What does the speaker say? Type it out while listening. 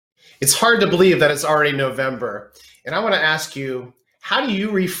It's hard to believe that it's already November. And I want to ask you, how do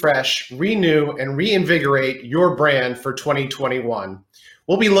you refresh, renew, and reinvigorate your brand for 2021?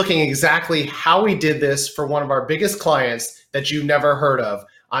 We'll be looking exactly how we did this for one of our biggest clients that you never heard of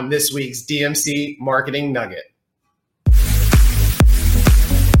on this week's DMC Marketing Nugget.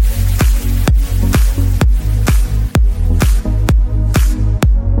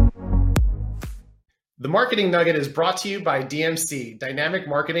 The Marketing Nugget is brought to you by DMC, Dynamic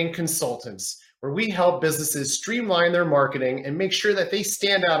Marketing Consultants, where we help businesses streamline their marketing and make sure that they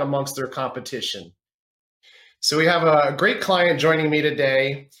stand out amongst their competition. So we have a great client joining me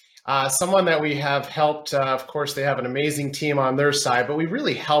today, someone that we have helped. Of course, they have an amazing team on their side, but we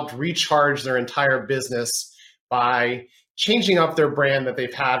really helped recharge their entire business by changing up their brand that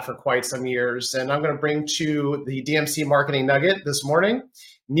they've had for quite some years. And I'm going to bring to the DMC Marketing Nugget this morning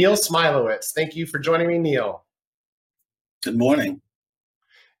Neil Smilowitz. Thank you for joining me, Neil. Good morning.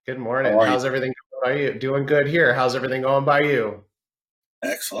 Good morning. How's everything going by you? Doing good here. How's everything going by you?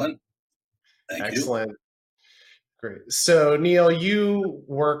 Excellent. Thank you. Excellent. Great. So, Neil, you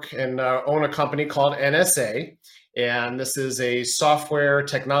work and own a company called NSA, and this is a software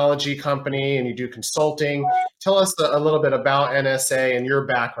technology company, and you do consulting. Tell us a little bit about NSA and your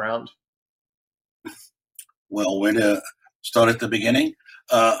background. Well, where to start at the beginning?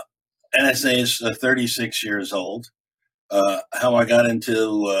 NSA is 36 years old. How I got into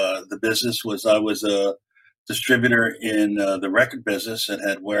the business was I was a distributor in the record business and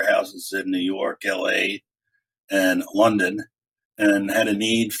had warehouses in New York, LA, and London, and had a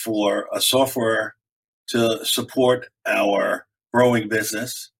need for a software to support our growing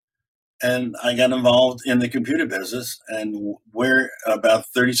business. And I got involved in the computer business, and we're about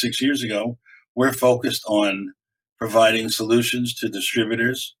 36 years ago, we're focused on providing solutions to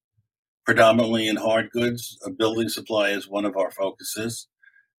distributors, predominantly in hard goods. Building supply is one of our focuses.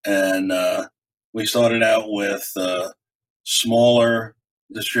 And we started out with smaller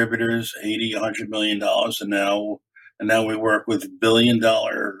distributors, $80, $100 million, and now we work with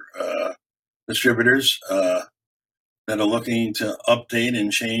billion-dollar distributors that are looking to update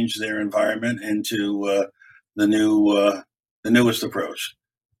and change their environment into the newest approach,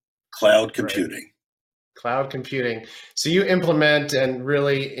 cloud computing. Right. Cloud computing. So you implement and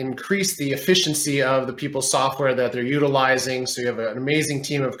really increase the efficiency of the people's software that they're utilizing. So you have an amazing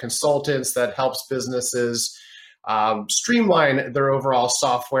team of consultants that helps businesses streamline their overall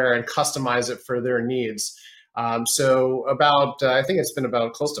software and customize it for their needs. So about, I think it's been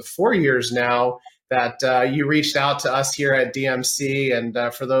about close to 4 years now that you reached out to us here at DMC.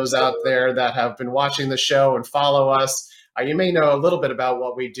 And for those out there that have been watching the show and follow us, you may know a little bit about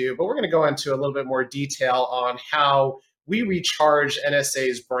what we do, but we're going to go into a little bit more detail on how we recharge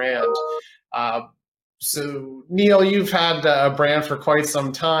NSA's brand. So, Neil, you've had a brand for quite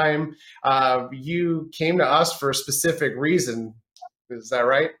some time. You came to us for a specific reason. Is that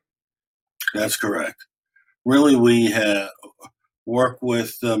right? That's correct. Really, we work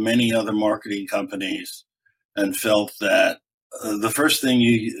with many other marketing companies and felt that the first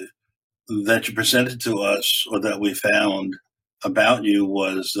thing that you presented to us or that we found about you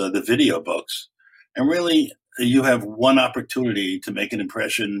was the video books. And really, you have one opportunity to make an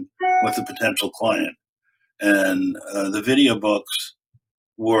impression with a potential client. And the video books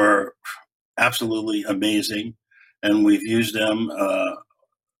were absolutely amazing. And we've used them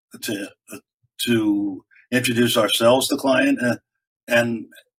to introduce ourselves to client and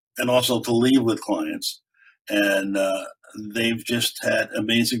also to leave with clients. And they've just had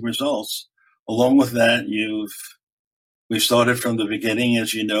amazing results. Along with that, we started from the beginning,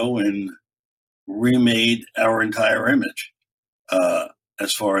 as you know, and remade our entire image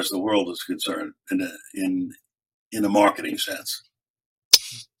as far as the world is concerned in a marketing sense.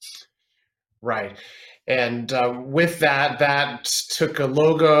 Right. And with that took a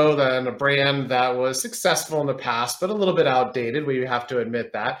logo and a brand that was successful in the past, but a little bit outdated. We have to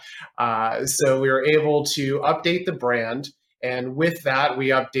admit that. So we were able to update the brand. And with that, we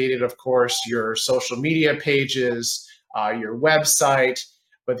updated, of course, your social media pages, your website.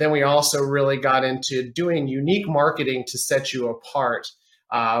 But then we also really got into doing unique marketing to set you apart.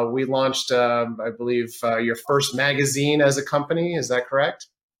 We launched, I believe, your first magazine as a company. Is that correct?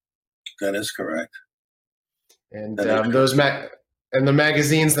 That is correct. And and the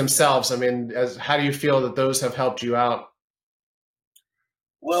magazines themselves, I mean, how do you feel that those have helped you out?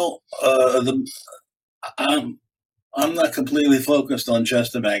 Well, I'm not completely focused on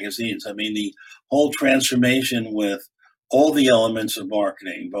just the magazines. I mean, the whole transformation with all the elements of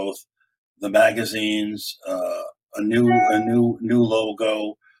marketing, both the magazines, a new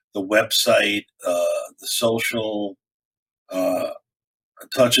logo, the website, the social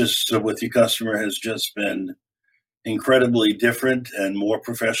touches with your customer has just been incredibly different and more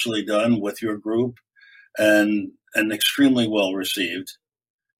professionally done with your group, and extremely well received.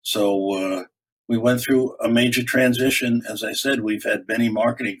 So we went through a major transition. As I said, we've had many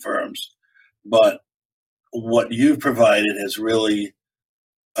marketing firms, but what you've provided has really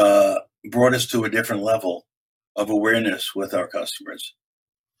uh, brought us to a different level of awareness with our customers.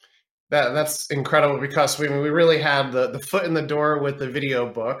 That's incredible because we really had the foot in the door with the video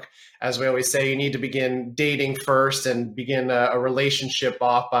book. As we always say, you need to begin dating first and begin a relationship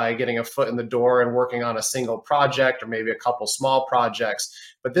off by getting a foot in the door and working on a single project or maybe a couple small projects.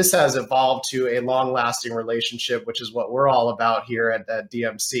 But this has evolved to a long lasting relationship, which is what we're all about here at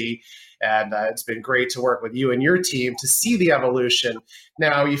DMC. And it's been great to work with you and your team to see the evolution.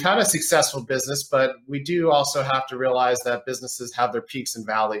 Now, you've had a successful business, but we do also have to realize that businesses have their peaks and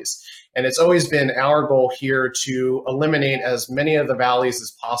valleys. And it's always been our goal here to eliminate as many of the valleys as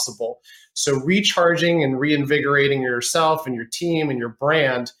possible. So recharging and reinvigorating yourself and your team and your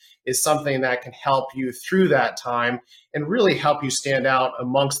brand is something that can help you through that time and really help you stand out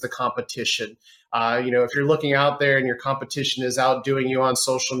amongst the competition. If you're looking out there and your competition is outdoing you on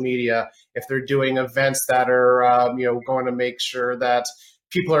social media, if they're doing events that are, going to make sure that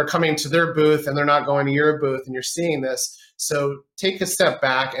people are coming to their booth and they're not going to your booth, and you're seeing this. So take a step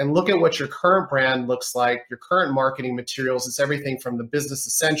back and look at what your current brand looks like, your current marketing materials. It's everything from the business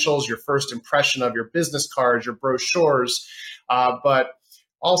essentials, your first impression of your business cards, your brochures, but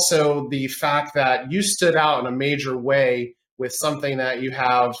also the fact that you stood out in a major way with something that you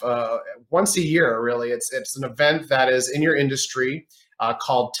have once a year, really. It's an event that is in your industry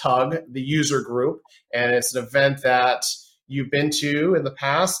called TUG, the user group. And it's an event that you've been to in the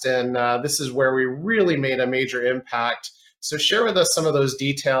past. And this is where we really made a major impact. So share with us some of those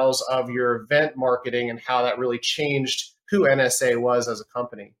details of your event marketing and how that really changed who NSA was as a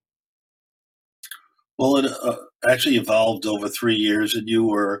company. Well, it actually evolved over 3 years, and you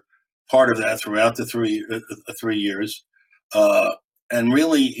were part of that throughout the 3 years. And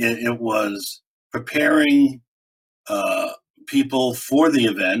really, it was preparing people for the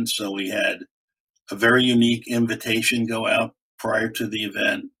event. So we had a very unique invitation go out prior to the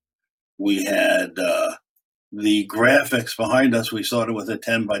event. We had the graphics behind us. We started with a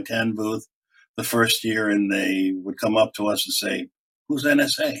 10 by 10 booth the first year, and they would come up to us and say, "Who's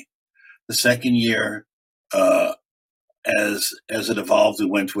NSA?" The second year, as it evolved, we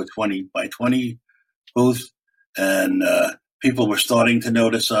went to a 20 by 20 booth, and people were starting to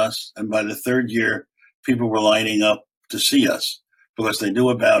notice us. And by the third year, people were lining up to see us because they knew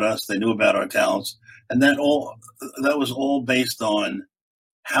about us, they knew about our talents, and that was all based on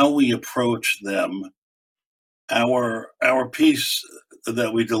how we approached them. Our piece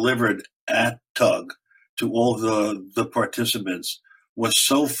that we delivered at TUG to all the participants was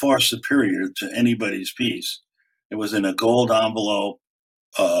so far superior to anybody's piece. It was in a gold envelope,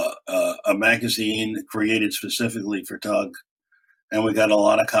 a magazine created specifically for TUG, and we got a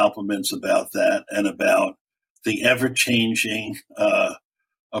lot of compliments about that and about the ever-changing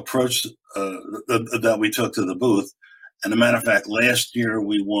approach that we took to the booth. And a matter of fact, last year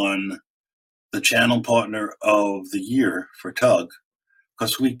we won the Channel Partner of the Year for TUG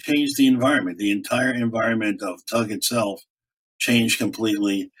because we changed the environment. The entire environment of TUG itself changed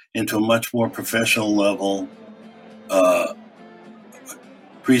completely into a much more professional level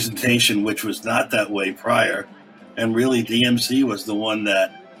presentation, which was not that way prior. And really, DMC was the one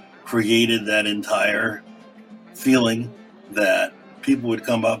that created that entire feeling that people would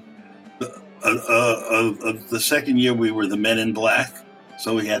come up. The second year, we were the Men in Black,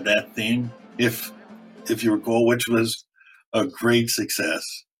 so we had that theme, if you recall, which was a great success.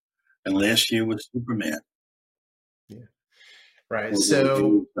 And last year was Superman. Yeah. Right.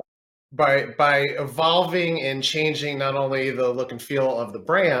 So by evolving and changing not only the look and feel of the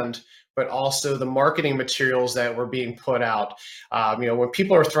brand, but also the marketing materials that were being put out. When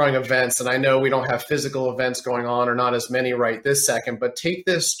people are throwing events, and I know we don't have physical events going on or not as many right this second, but take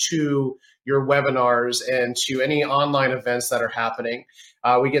this to your webinars and to any online events that are happening.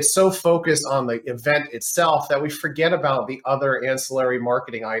 We get so focused on the event itself that we forget about the other ancillary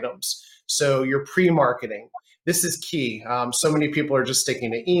marketing items. So your pre-marketing, this is key. So many people are just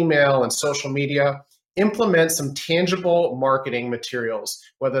sticking to email and social media. Implement some tangible marketing materials,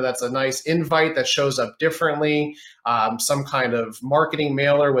 whether that's a nice invite that shows up differently, some kind of marketing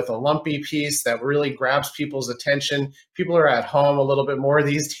mailer with a lumpy piece that really grabs people's attention. People are at home a little bit more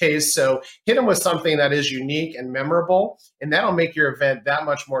these days, so hit them with something that is unique and memorable, and that'll make your event that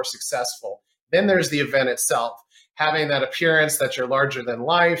much more successful. Then there's the event itself. having that appearance that you're larger than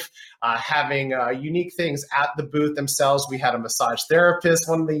life, having unique things at the booth themselves. We had a massage therapist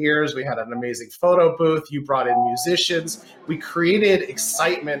one of the years. We had an amazing photo booth. You brought in musicians. We created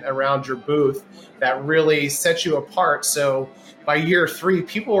excitement around your booth that really set you apart. So by year 3,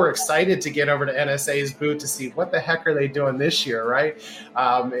 people were excited to get over to NSA's booth to see what the heck are they doing this year, right?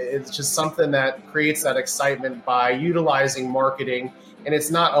 It's just something that creates that excitement by utilizing marketing. And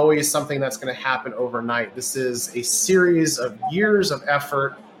it's not always something that's going to happen overnight. This is a series of years of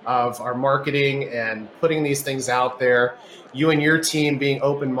effort of our marketing and putting these things out there. You and your team being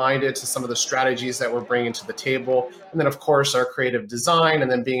open-minded to some of the strategies that we're bringing to the table. And then, of course, our creative design, and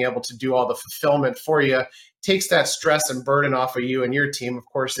then being able to do all the fulfillment for you takes that stress and burden off of you and your team. Of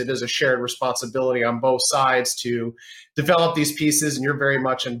course, it is a shared responsibility on both sides to develop these pieces, and you're very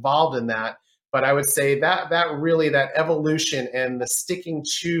much involved in that. But I would say that really, that evolution and the sticking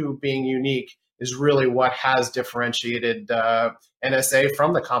to being unique is really what has differentiated NSA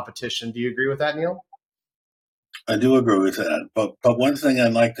from the competition. Do you agree with that, Neil? I do agree with that. But one thing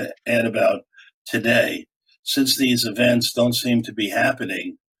I'd like to add about today, since these events don't seem to be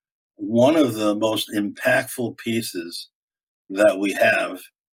happening, one of the most impactful pieces that we have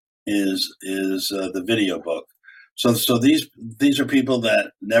is the video book. So these are people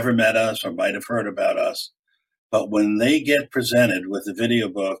that never met us or might have heard about us, but when they get presented with the video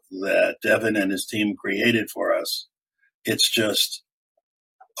book that Devin and his team created for us, it's just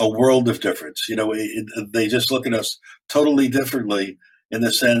a world of difference. They just look at us totally differently in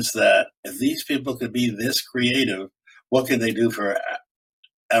the sense that if these people could be this creative, what can they do for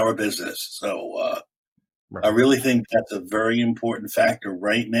our business? So I really think that's a very important factor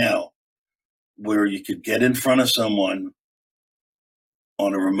right now, where you could get in front of someone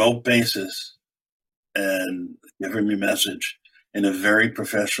on a remote basis and give them your message in a very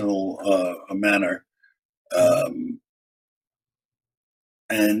professional manner. And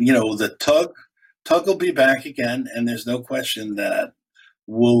the tug will be back again, and there's no question that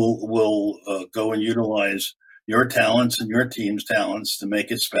we'll go and utilize your talents and your team's talents to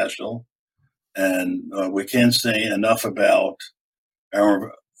make it special. And we can't say enough about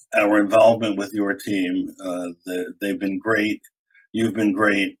our involvement with your team. They've been great. You've been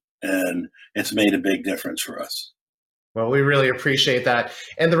great, and it's made a big difference for us. Well, we really appreciate that.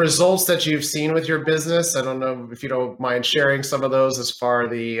 And the results that you've seen with your business, I don't know if you don't mind sharing some of those as far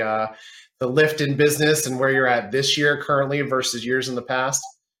the lift in business and where you're at this year currently versus years in the past.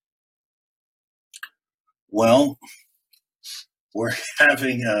 Well, we're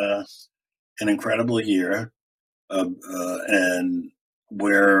having an incredible year, and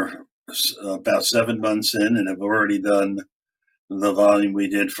we're about 7 months in and have already done the volume we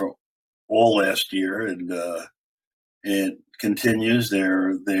did for all last year, and it continues.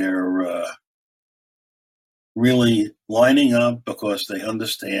 They're really lining up because they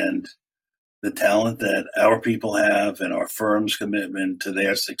understand the talent that our people have and our firm's commitment to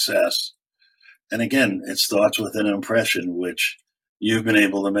their success. And again, it starts with an impression which you've been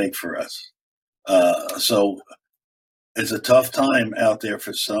able to make for us. So it's a tough time out there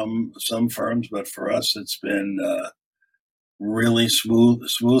for some firms, but for us, it's been really smooth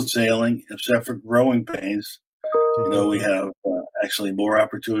sailing, except for growing pains. We have actually more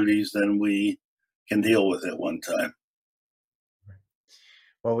opportunities than we can deal with at one time.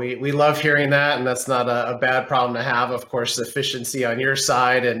 Well, we love hearing that, and that's not a bad problem to have. Of course, efficiency on your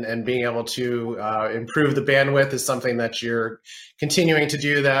side and being able to improve the bandwidth is something that you're continuing to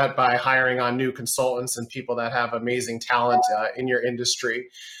do that by hiring on new consultants and people that have amazing talent in your industry.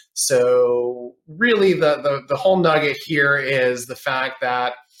 So really the whole nugget here is the fact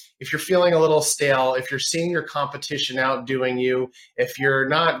that if you're feeling a little stale, if you're seeing your competition outdoing you, if you're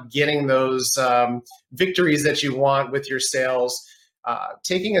not getting those victories that you want with your sales,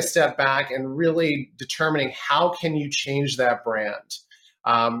 taking a step back and really determining how can you change that brand.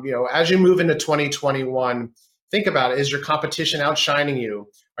 As you move into 2021, think about it. Is your competition outshining you?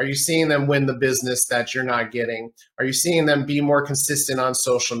 Are you seeing them win the business that you're not getting? Are you seeing them be more consistent on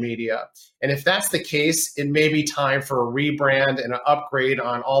social media? And if that's the case, it may be time for a rebrand and an upgrade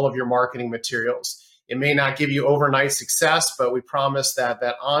on all of your marketing materials. It may not give you overnight success, but we promise that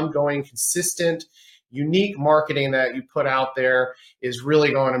ongoing, consistent, unique marketing that you put out there is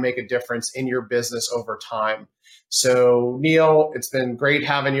really going to make a difference in your business over time. So Neil, it's been great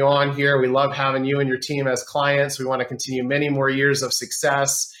having you on here. We love having you and your team as clients. We want to continue many more years of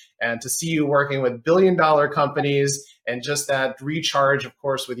success and to see you working with billion-dollar companies, and just that recharge, of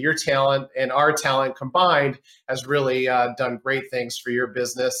course, with your talent and our talent combined has really done great things for your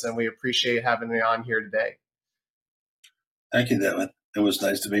business. And we appreciate having you on here today. Thank you, Devin. It was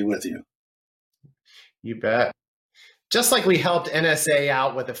nice to be with you. You bet. Just like we helped NSA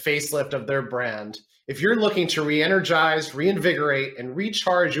out with a facelift of their brand, if you're looking to re-energize, reinvigorate, and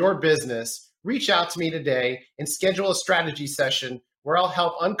recharge your business, reach out to me today and schedule a strategy session where I'll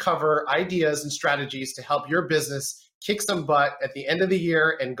help uncover ideas and strategies to help your business kick some butt at the end of the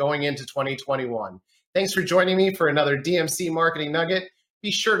year and going into 2021. Thanks for joining me for another DMC Marketing Nugget.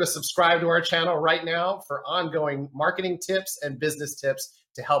 Be sure to subscribe to our channel right now for ongoing marketing tips and business tips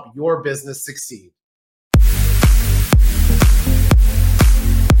to help your business succeed.